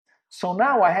So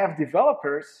now I have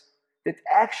developers that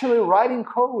actually writing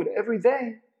code every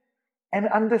day and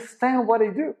understand what they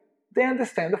do. They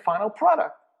understand the final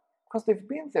product because they've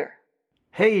been there.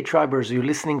 Hey Tribers, you're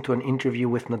listening to an interview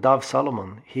with Nadav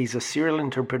Solomon. He's a serial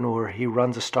entrepreneur. He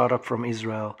runs a startup from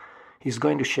Israel. He's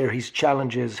going to share his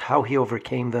challenges, how he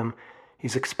overcame them,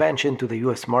 his expansion to the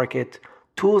US market,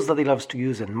 tools that he loves to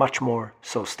use, and much more.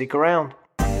 So stick around.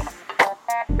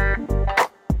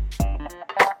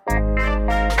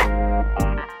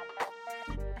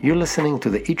 You're listening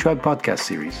to the eTribe podcast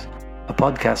series, a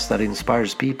podcast that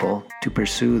inspires people to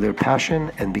pursue their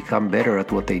passion and become better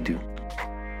at what they do.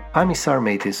 I'm Isar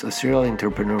Meitis, a serial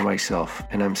entrepreneur myself,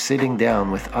 and I'm sitting down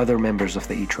with other members of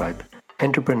the eTribe,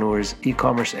 entrepreneurs,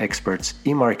 e-commerce experts,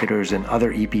 e-marketers, and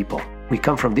other e-people. We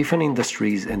come from different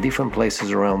industries and different places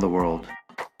around the world.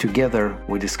 Together,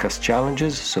 we discuss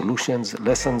challenges, solutions,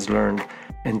 lessons learned,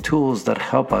 and tools that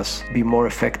help us be more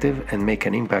effective and make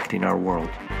an impact in our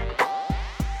world.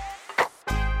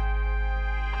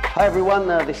 Hi everyone,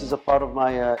 this is a part of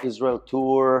my Israel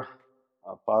tour,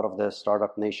 part of the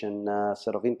Startup Nation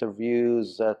set of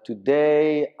interviews.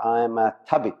 Today I'm at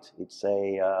Tabit. It's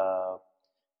a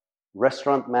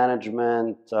restaurant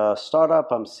management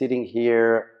startup. I'm sitting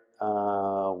here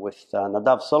with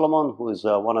Nadav Solomon, who is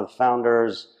one of the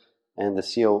founders and the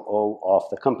COO of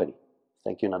the company.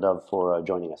 Thank you, Nadav, for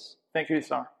joining us. Thank you,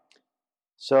 Isar.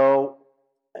 So,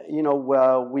 we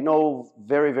know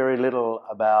very, very little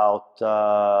about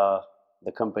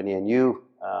the company and you.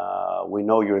 We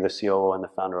know you're the COO and the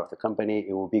founder of the company.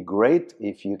 It would be great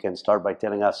if you can start by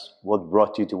telling us what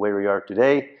brought you to where we are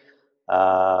today.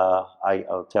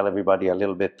 I'll tell everybody a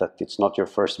little bit that it's not your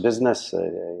first business.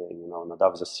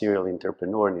 Nadav is a serial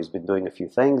entrepreneur and he's been doing a few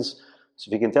things. So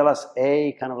if you can tell us,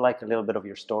 A, kind of like a little bit of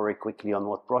your story quickly on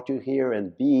what brought you here,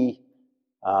 and B,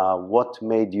 what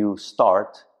made you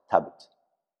start Tabit.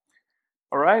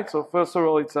 All right. So first of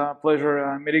all, it's a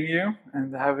pleasure meeting you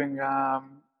and having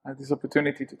this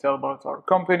opportunity to tell about our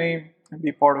company and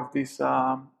be part of this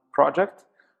project.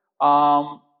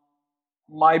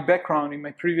 My background in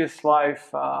my previous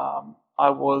life, I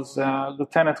was a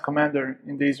lieutenant commander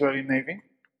in the Israeli Navy.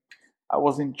 I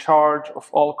was in charge of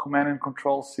all command and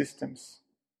control systems,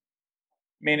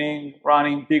 meaning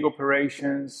running big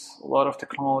operations, a lot of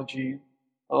technology,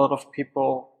 a lot of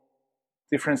people,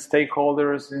 different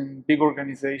stakeholders in big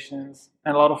organizations,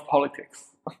 and a lot of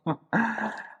politics.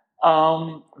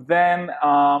 Then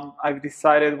I've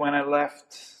decided when I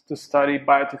left to study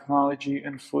biotechnology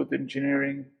and food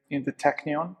engineering in the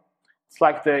Technion. It's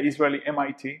like the Israeli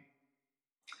MIT.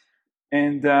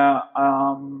 And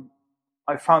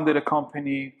I founded a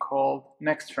company called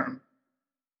Nextterm.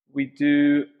 We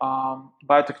do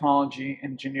biotechnology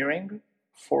engineering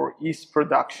for yeast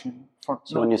production.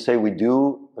 So when you say we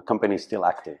do, the company is still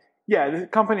active? Yeah, the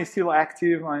company is still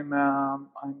active. I'm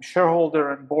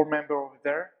shareholder and board member over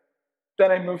there.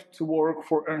 Then I moved to work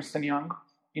for Ernst & Young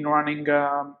in running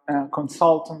a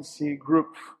consultancy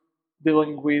group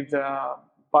dealing with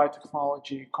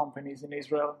biotechnology companies in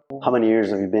Israel. How many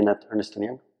years have you been at Ernst &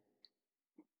 Young?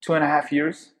 2.5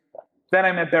 years. Then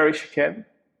I met Barry Shaked.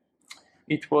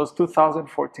 It was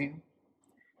 2014.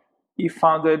 He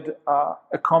founded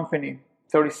a company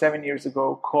 37 years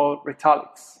ago called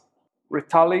Retalix.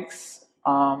 Retalix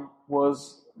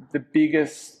was the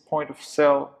biggest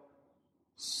point-of-sale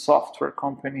software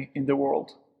company in the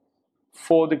world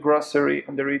for the grocery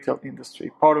and the retail industry.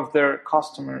 Part of their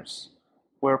customers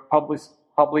were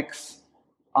Publix,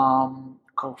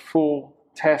 Carrefour,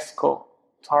 Tesco,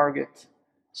 Target.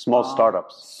 Small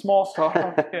startups.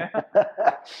 Yeah.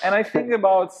 And I think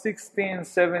about 16,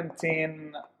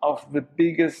 17 of the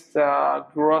biggest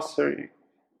grocery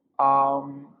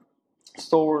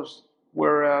stores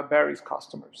were Barry's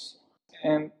customers.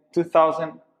 In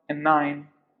 2009,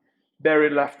 Barry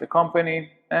left the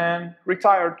company and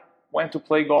retired, went to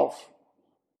play golf.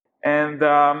 And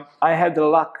I had the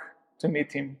luck to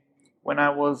meet him when I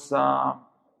was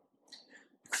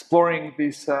exploring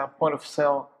this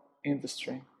point-of-sale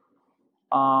industry.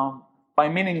 By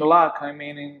meaning luck, I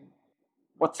mean,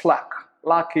 what's luck?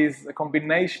 Luck is a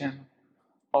combination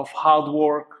of hard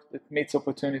work that meets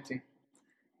opportunity.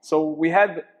 So we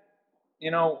had,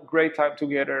 great time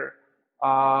together.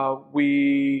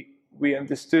 We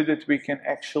understood that we can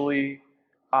actually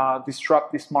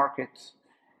disrupt this market.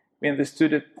 We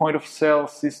understood that point-of-sale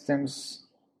systems,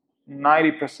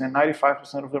 90%,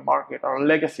 95% of the market are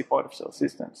legacy point-of-sale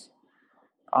systems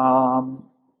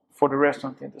for the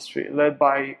restaurant industry, led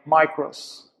by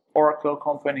Micros, Oracle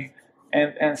company,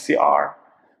 and NCR,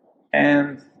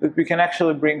 and that we can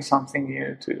actually bring something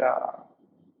new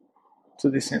to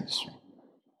this industry.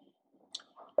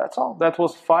 That's all. That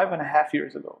was 5.5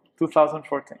 years ago,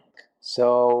 2014.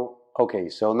 So, okay,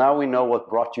 so now we know what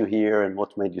brought you here and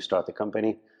what made you start the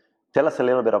company. Tell us a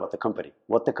little bit about the company.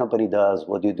 What the company does,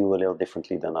 what do you do a little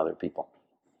differently than other people?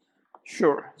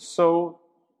 Sure. So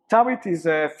Tabit is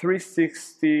a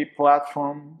 360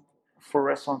 platform for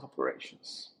restaurant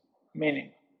operations,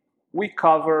 meaning we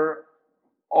cover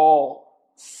all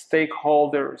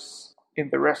stakeholders in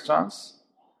the restaurants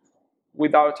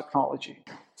with our technology.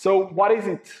 So what is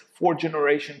it, fourth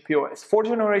generation POS? Fourth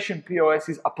generation POS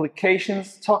is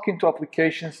applications talking to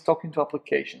applications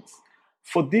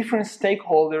for different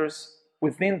stakeholders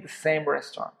within the same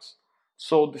restaurant.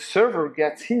 So the server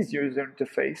gets his user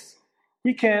interface.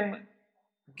 He can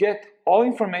get all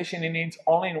information he needs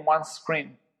only in one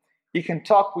screen. He can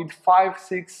talk with 5,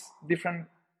 6 different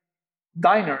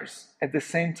diners at the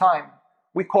same time.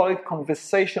 We call it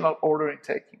conversational ordering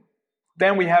taking.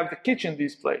 Then we have the kitchen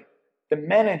display, the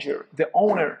manager, the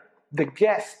owner, the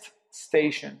guest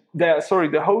station,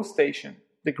 the host station,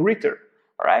 the greeter,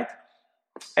 all right?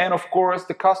 And of course,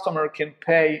 the customer can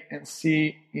pay and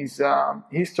see his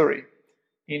history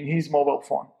in his mobile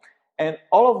phone. And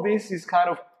all of this is kind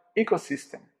of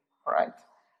ecosystem, all right?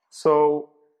 So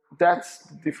that's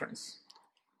the difference.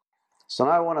 So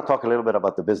now I want to talk a little bit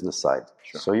about the business side.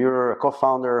 Sure. So you're a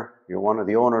co-founder, you're one of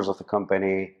the owners of the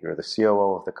company, you're the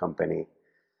COO of the company.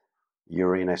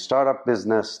 You're in a startup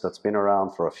business that's been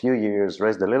around for a few years,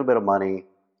 raised a little bit of money.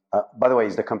 By the way,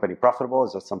 is the company profitable?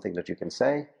 Is that something that you can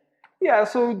say? Yeah,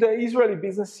 so the Israeli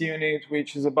business unit,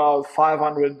 which is about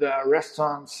 500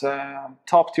 restaurants,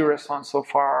 top-tier restaurants so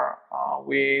far,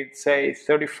 with, say,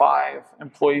 35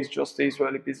 employees, just the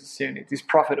Israeli business unit, is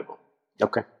profitable.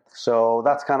 Okay, so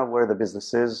that's kind of where the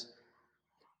business is.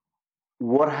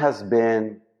 What has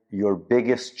been your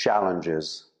biggest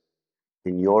challenges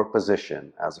in your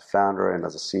position as a founder and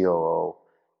as a COO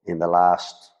in the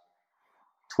last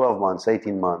 12 months,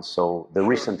 18 months, so the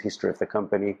recent history of the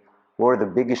company? What are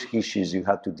the biggest issues you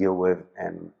had to deal with,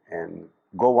 and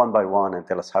go one by one and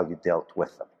tell us how you dealt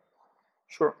with them?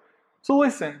 Sure. So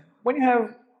listen, when you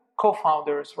have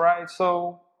co-founders, right?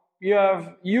 So you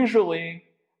have usually,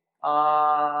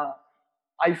 I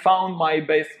found my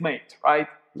best mate, right?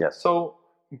 Yes. So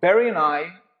Barry and I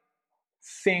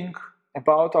think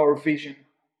about our vision.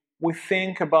 We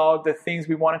think about the things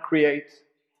we want to create.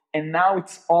 And now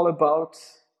it's all about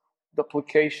the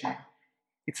application.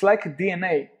 It's like a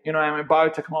DNA. You know, I'm a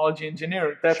biotechnology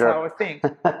engineer. That's Sure. how I think.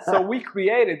 So we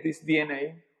created this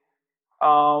DNA.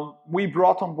 We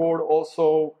brought on board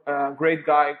also a great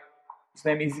guy. His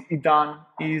name is Idan.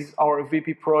 He's our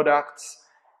VP products.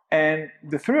 And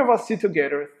the three of us sit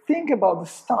together, think about the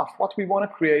stuff, what we want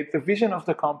to create, the vision of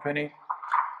the company.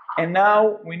 And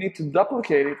now we need to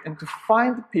duplicate it and to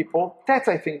find the people. That's,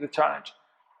 I think, the challenge.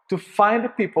 To find the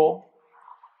people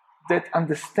that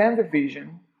understand the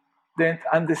vision, that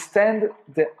understand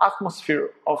the atmosphere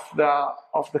of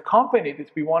the company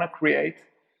that we want to create,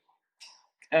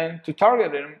 and to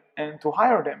target them and to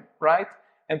hire them, right?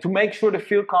 And to make sure they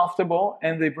feel comfortable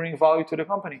and they bring value to the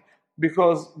company.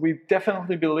 Because we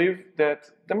definitely believe that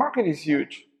the market is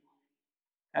huge.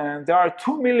 And there are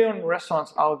 2 million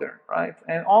restaurants out there, right?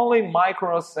 And only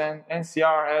Micros and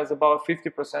NCR has about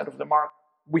 50% of the market.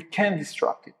 We can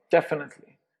disrupt it,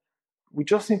 definitely. We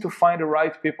just need to find the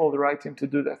right people, the right team to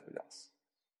do that with us.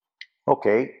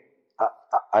 Okay.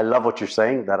 I love what you're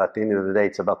saying, that at the end of the day,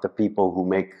 it's about the people who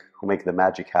make the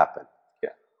magic happen.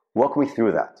 Yeah. Walk me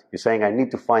through that. You're saying I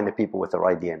need to find the people with the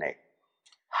right DNA.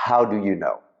 How do you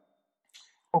know?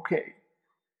 Okay.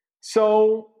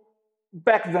 So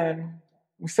back then,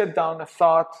 we sat down and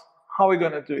thought, how are we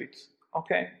going to do it?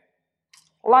 Okay.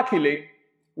 Luckily,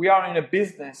 we are in a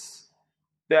business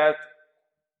that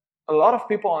a lot of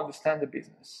people understand the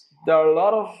business. There are a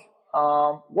lot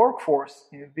of workforce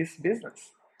in this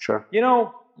business. Sure. You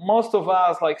know, most of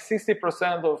us, like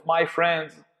 60% of my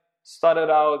friends, started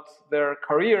out their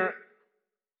career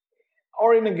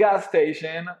or in a gas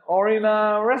station or in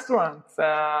a restaurant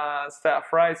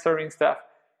staff, right? Serving staff.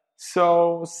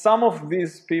 So some of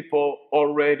these people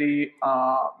already,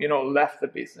 left the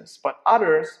business, but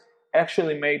others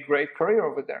actually made great career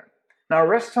over there. Now,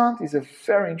 restaurant is a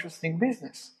very interesting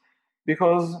business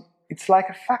because it's like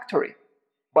a factory.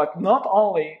 But not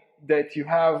only that you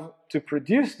have to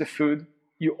produce the food,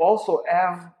 you also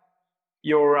have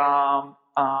your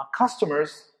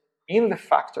customers in the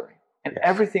factory, and yes.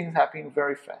 Everything's happening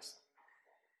very fast.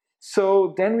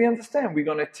 So then we understand we're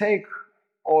going to take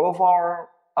all of our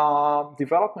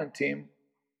development team,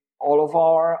 all of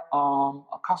our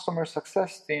customer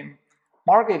success team,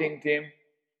 marketing team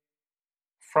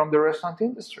from the restaurant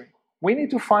industry. We need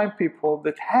to find people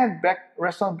that had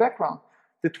restaurant background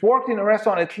that worked in a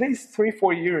restaurant at least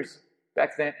 3-4 years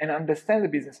back then and understand the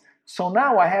business. So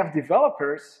now I have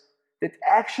developers that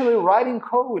actually writing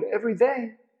code every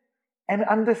day and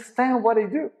understand what they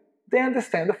do. They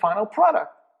understand the final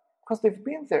product because they've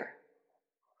been there.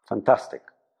 Fantastic.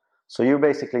 So you're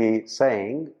basically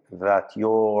saying that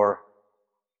your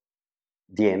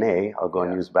DNA, I'll go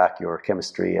and use back your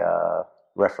chemistry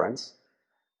reference,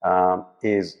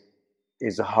 is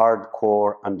a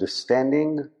hardcore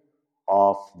understanding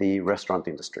of the restaurant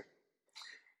industry.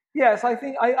 Yes,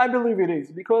 I believe it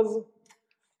is, because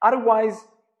otherwise,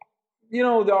 there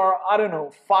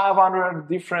are, 500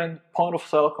 different point of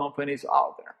sale companies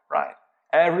out there, right?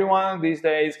 Everyone these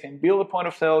days can build a point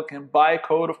of sale, can buy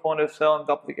code of point of sale and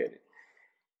duplicate it.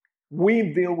 We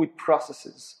deal with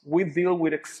processes. We deal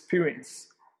with experience.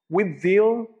 We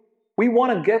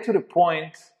want to get to the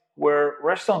point where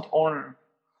restaurant owner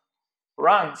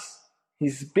runs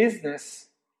his business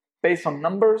based on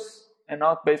numbers and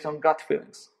not based on gut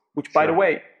feelings, which, by the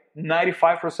way,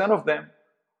 95% of them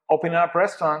open up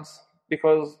restaurants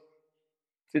because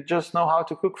they just know how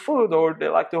to cook food or they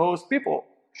like to host people.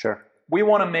 Sure. We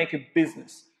want to make a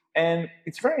business. And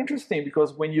it's very interesting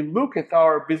because when you look at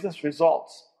our business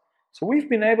results, so we've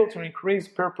been able to increase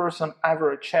per person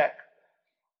average check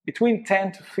between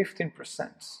 10 to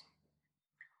 15%.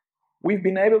 We've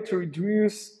been able to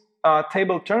reduce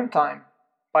table turn time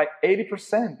by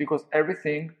 80% because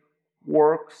everything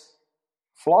works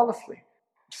flawlessly.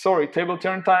 Sorry, table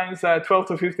turn time is 12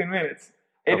 to 15 minutes.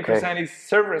 80% is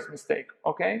server's mistake,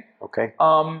 okay? Okay.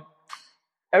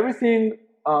 Everything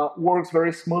works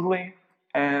very smoothly,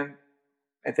 and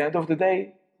at the end of the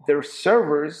day, their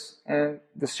servers and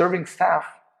the serving staff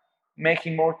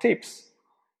making more tips.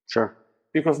 Sure.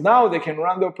 Because now they can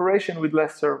run the operation with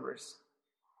less servers.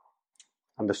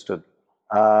 Understood.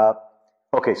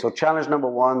 Okay, so challenge number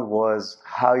one was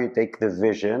how you take the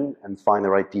vision and find the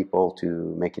right people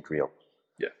to make it real.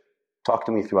 Yeah. Talk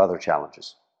to me through other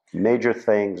challenges, major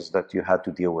things that you had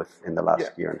to deal with in the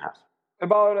last year and a half.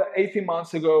 About 18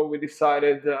 months ago, we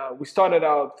decided, we started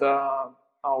out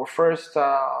our first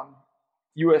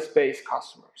US-based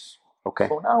customers. Okay.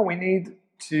 So now we need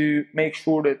to make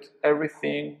sure that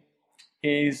everything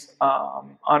is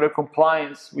under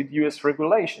compliance with US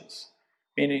regulations,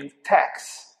 meaning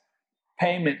tax,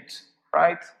 payment,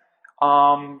 right?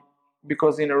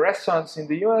 Because in the restaurants in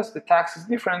the US, the tax is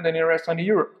different than in a restaurant in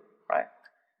Europe, right?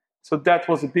 So that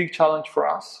was a big challenge for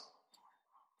us.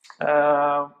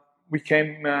 We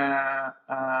came to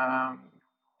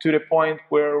the point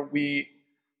where we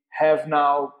have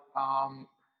now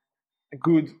a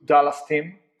good Dallas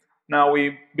team. Now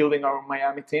we're building our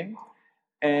Miami team.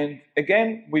 And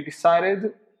again, we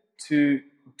decided to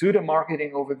do the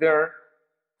marketing over there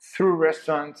through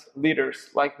restaurant leaders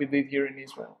like we did here in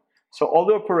Israel. So all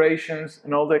the operations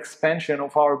and all the expansion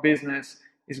of our business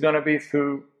is going to be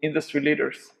through industry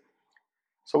leaders.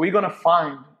 So we're going to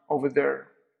find over there,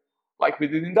 like we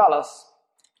did in Dallas,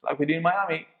 like we did in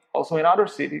Miami, also in other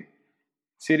cities,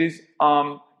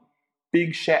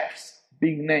 big chefs,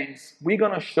 big names. We're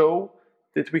going to show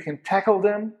that we can tackle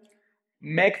them,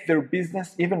 make their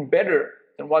business even better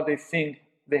than what they think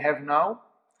they have now.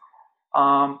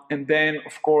 And then,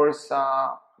 of course,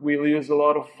 we'll use a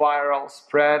lot of viral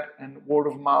spread and word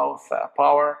of mouth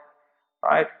power,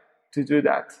 right, to do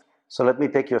that. So let me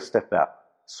take you a step back.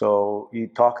 So you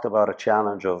talked about a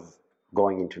challenge of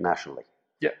going internationally.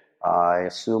 Yeah. I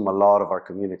assume a lot of our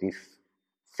community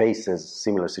faces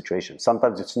similar situations.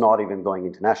 Sometimes it's not even going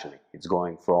internationally. It's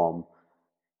going from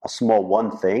a small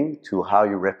one thing to how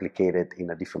you replicate it in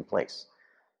a different place.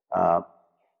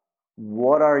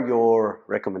 What are your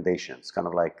recommendations? Kind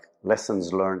of like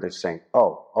lessons learned that saying,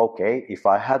 oh, okay, if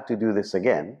I had to do this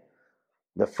again,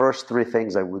 the first 3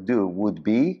 things I would do would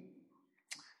be?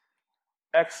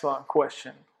 Excellent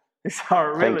question. These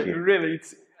are really,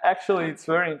 it's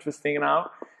very interesting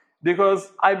now,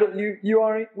 because we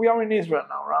are in Israel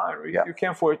now, right? Yeah. You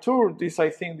came for a tour. I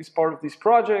think this part of this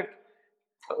project,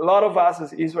 a lot of us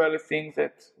as Israeli think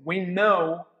that we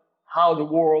know how the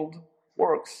world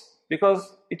works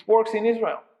because it works in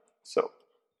Israel.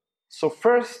 So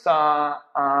first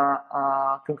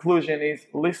conclusion is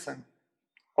listen.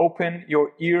 Open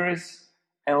your ears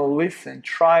and listen.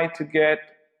 Try to get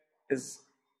as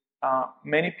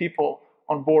many people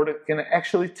on board that can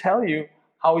actually tell you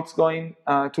how it's going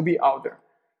to be out there.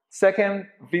 Second,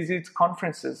 visit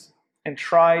conferences and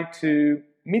try to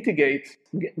mitigate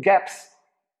gaps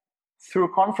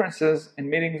through conferences and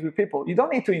meetings with people. You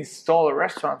don't need to install a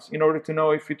restaurant in order to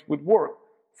know if it would work.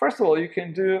 First of all, you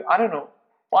can do,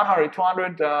 100,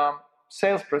 200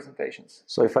 sales presentations.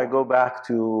 So if I go back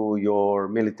to your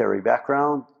military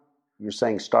background, you're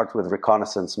saying start with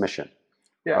reconnaissance mission,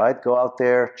 Yeah. right? Go out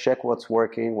there, check what's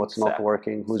working, what's not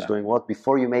working, who's doing what,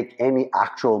 before you make any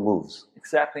actual moves.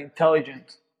 Exactly,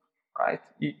 intelligent, right?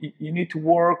 You need to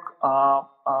work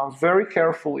very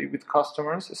carefully with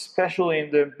customers, especially in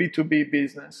the B2B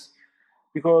business,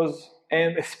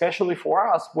 and especially for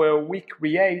us, where we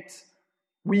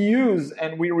use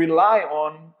and we rely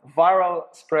on viral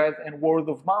spread and word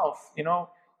of mouth.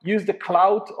 Use the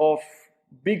clout of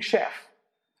Big Chef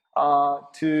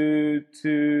to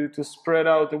spread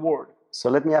out the word. So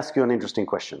let me ask you an interesting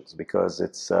question, because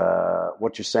it's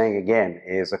what you're saying again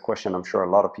is a question I'm sure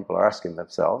a lot of people are asking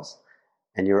themselves,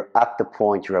 and you're at the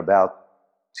point you're about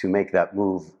to make that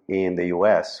move in the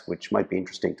US, which might be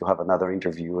interesting to have another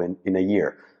interview in a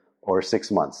year or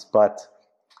 6 months. But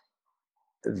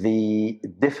the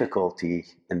difficulty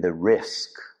and the risk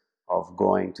of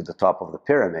going to the top of the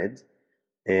pyramid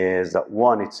is that,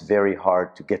 one, it's very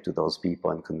hard to get to those people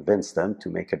and convince them to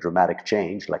make a dramatic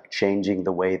change, like changing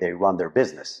the way they run their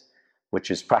business,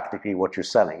 which is practically what you're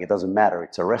selling. It doesn't matter.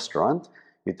 It's a restaurant.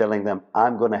 You're telling them,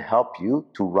 I'm going to help you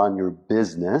to run your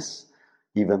business,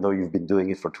 even though you've been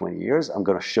doing it for 20 years. I'm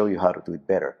going to show you how to do it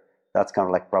better. That's kind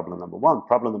of like problem number one.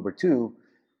 Problem number two,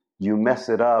 you mess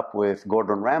it up with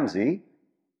Gordon Ramsay,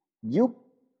 you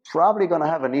probably going to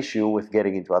have an issue with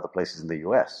getting into other places in the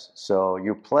US. So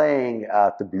you're playing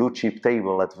at the blue chip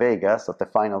table at Vegas, at the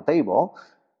final table,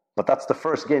 but that's the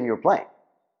first game you're playing.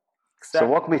 Exactly.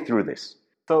 So walk me through this.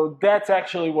 So that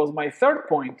actually was my third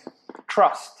point,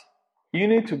 trust. You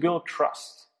need to build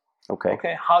trust.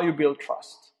 Okay. How you build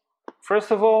trust. First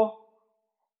of all,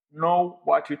 know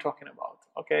what you're talking about.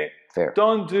 Okay. Fair.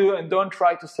 Don't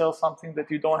try to sell something that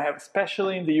you don't have,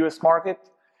 especially in the US market,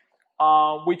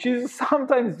 which is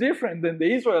sometimes different than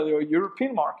the Israeli or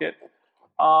European market.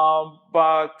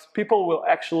 But people would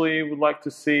like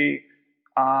to see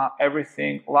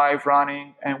everything live,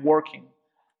 running, and working.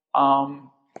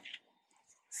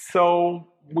 So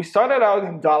we started out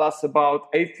in Dallas about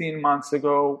 18 months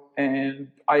ago,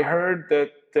 and I heard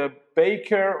that the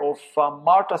baker of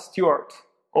Martha Stewart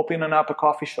opening up a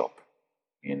coffee shop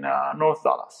in North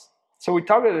Dallas. So we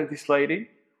targeted this lady,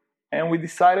 and we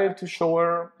decided to show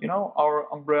her, our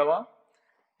umbrella.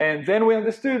 And then we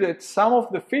understood that some of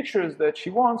the features that she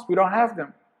wants, we don't have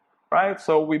them, right?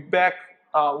 So we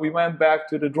went back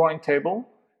to the drawing table,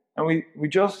 and we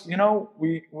just,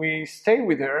 we stayed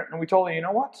with her, and we told her, you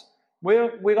know what?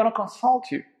 We're going to consult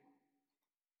you.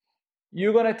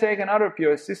 You're going to take another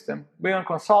POS system. We're going to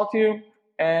consult you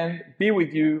and be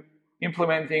with you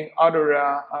implementing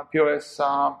other POS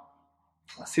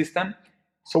system.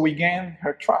 So we gain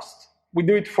her trust. We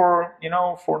do it for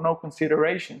no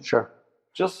consideration. Sure.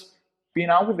 Just being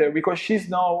out with her, because she's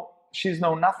know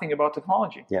nothing about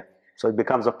technology. Yeah. So it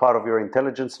becomes a part of your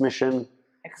intelligence mission.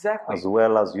 Exactly. As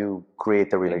well as you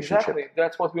create a relationship. Exactly.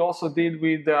 That's what we also did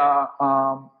with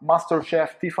Master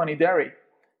Chef Tiffany Derry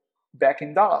back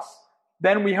in Dallas.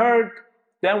 Then we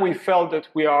felt that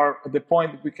we are at the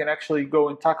point that we can actually go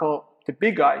and tackle the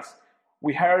big guys.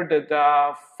 We heard that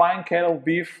the fine kettle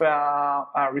beef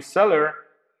reseller,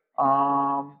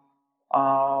 I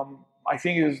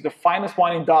think it is the finest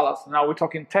one in Dallas. Now we're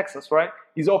talking Texas, right?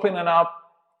 He's opening up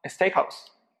a steakhouse.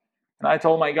 And I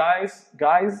told my guys,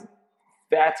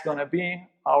 that's going to be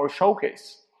our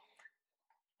showcase.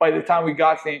 By the time we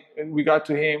got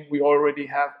to him, we already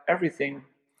have everything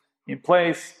in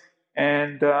place,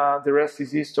 and the rest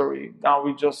is history. Now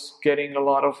we're just getting a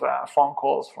lot of phone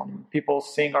calls from people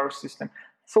seeing our system.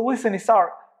 So listen,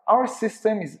 our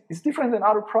system is different than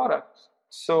other products.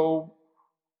 So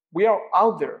we are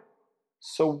out there.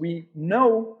 So we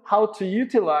know how to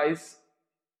utilize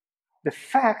the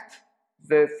fact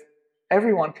that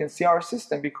everyone can see our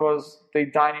system because they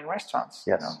dine in restaurants.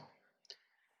 Yes.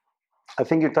 I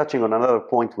think you're touching on another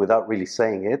point without really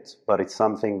saying it, but it's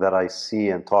something that I see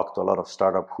and talk to a lot of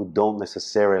startups who don't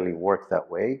necessarily work that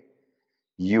way.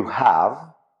 You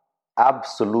have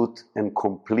absolute and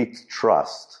complete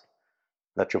trust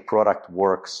that your product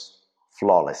works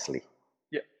flawlessly.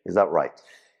 Yeah. Is that right?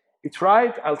 It's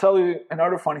right. I'll tell you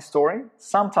another funny story.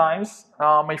 Sometimes,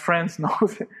 my friends know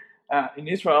in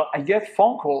Israel, I get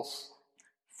phone calls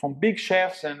from big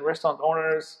chefs and restaurant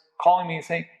owners calling me and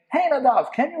saying, hey,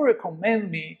 Nadav, can you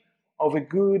recommend me of a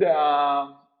good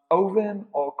oven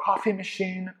or coffee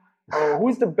machine? Or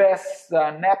who's the best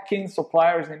napkin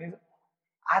suppliers in Israel?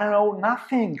 I don't know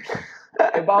nothing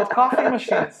about coffee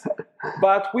machines.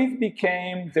 But we've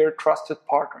became their trusted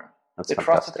partner. That's the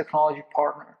fantastic. Trusted technology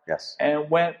partner. Yes. And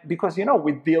because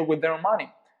we deal with their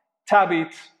money.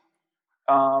 Tabit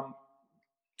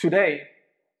today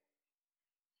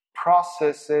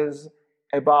processes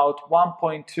about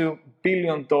 $1.2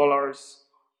 billion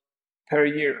per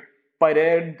year. By the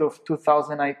end of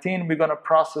 2019, we're going to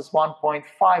process $1.5,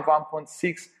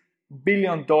 $1.6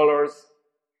 billion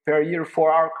per year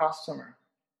for our customer.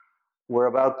 We're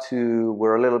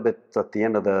a little bit at the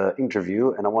end of the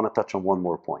interview, and I want to touch on one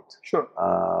more point. Sure.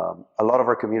 A lot of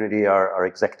our community are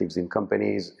executives in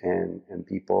companies and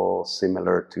people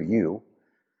similar to you.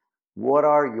 What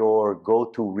are your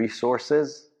go-to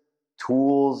resources,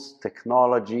 tools,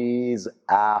 technologies,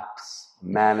 apps,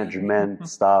 management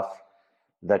stuff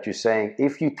that you're saying,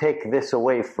 if you take this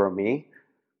away from me,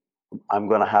 I'm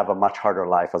going to have a much harder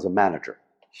life as a manager?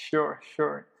 Sure.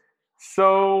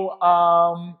 So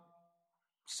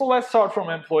let's start from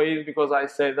employees, because I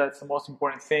say that's the most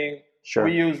important thing. Sure.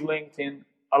 We use LinkedIn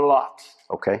a lot.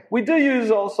 Okay. We do use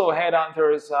also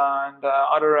headhunters and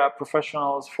other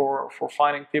professionals for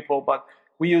finding people, but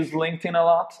we use LinkedIn a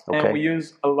lot. Okay. And we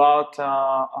use a lot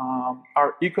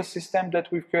our ecosystem that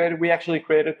we've created. We actually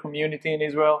created a community in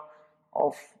Israel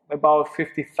of about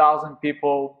 50,000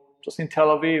 people just in Tel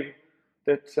Aviv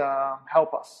that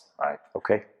help us, right?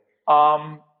 Okay.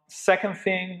 Second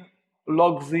thing,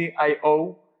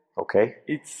 Logz.io. Okay.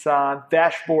 It's a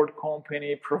dashboard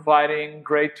company providing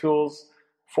great tools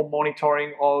for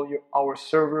monitoring all our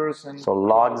servers. And so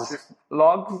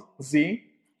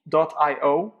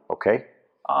Logz.io. Okay.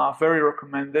 Very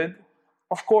recommended.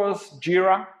 Of course,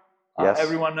 Jira. Yes.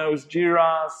 Everyone knows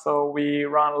Jira, so we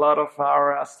run a lot of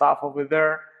our stuff over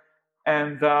there.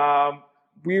 And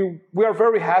we are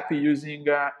very happy using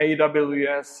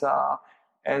AWS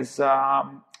as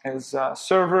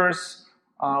servers.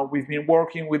 We've been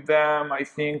working with them, I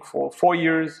think, for 4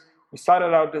 years. We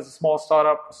started out as a small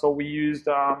startup, so we used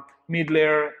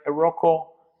mid-layer Heroku.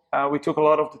 We took a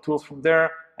lot of the tools from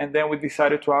there, and then we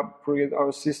decided to upgrade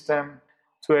our system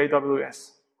to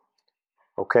AWS.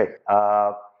 Okay.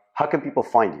 How can people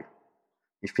find you?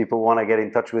 If people want to get in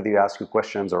touch with you, ask you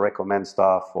questions or recommend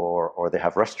stuff, or they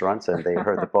have restaurants and they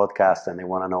heard the podcast and they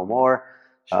want to know more,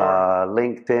 Sure.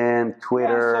 LinkedIn,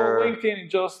 Twitter. Yeah, so LinkedIn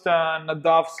is just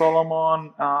Nadav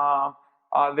Solomon.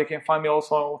 They can find me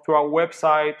also through our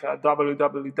website,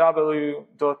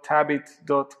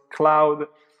 www.tabit.cloud.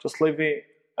 Just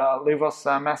leave us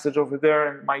a message over there,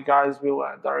 and my guys will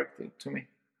direct it to me.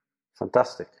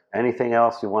 Fantastic. Anything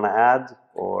else you want to add,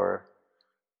 or?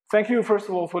 Thank you, first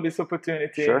of all, for this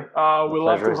opportunity. Sure. We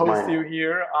love to host you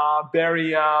here.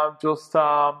 Barry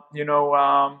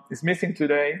is missing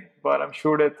today, but I'm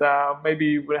sure that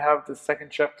maybe we'll have the second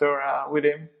chapter with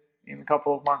him in a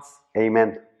couple of months.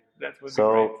 Amen. That would be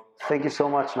great. Thank you so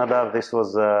much, Nadav. This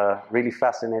was really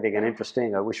fascinating and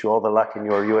interesting. I wish you all the luck in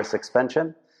your US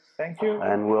expansion. Thank you.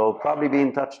 And we'll probably be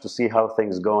in touch to see how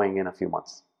things are going in a few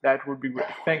months. That would be great.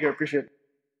 Thank you. I appreciate it.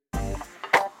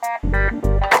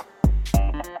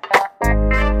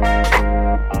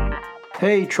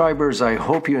 Hey Tribers, I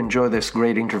hope you enjoyed this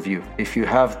great interview. If you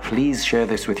have, please share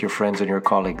this with your friends and your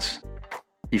colleagues.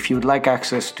 If you would like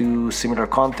access to similar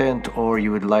content, or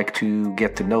you would like to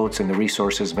get the notes and the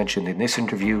resources mentioned in this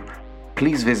interview,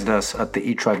 please visit us at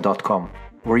theetribe.com,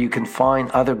 where you can find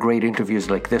other great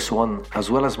interviews like this one, as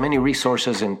well as many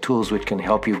resources and tools which can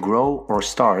help you grow or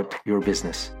start your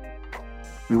business.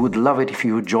 We would love it if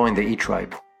you would join the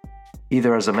eTribe,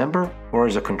 either as a member or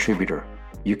as a contributor.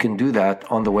 You can do that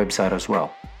on the website as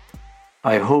well.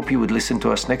 I hope you would listen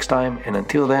to us next time, and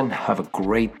until then, have a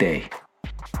great day.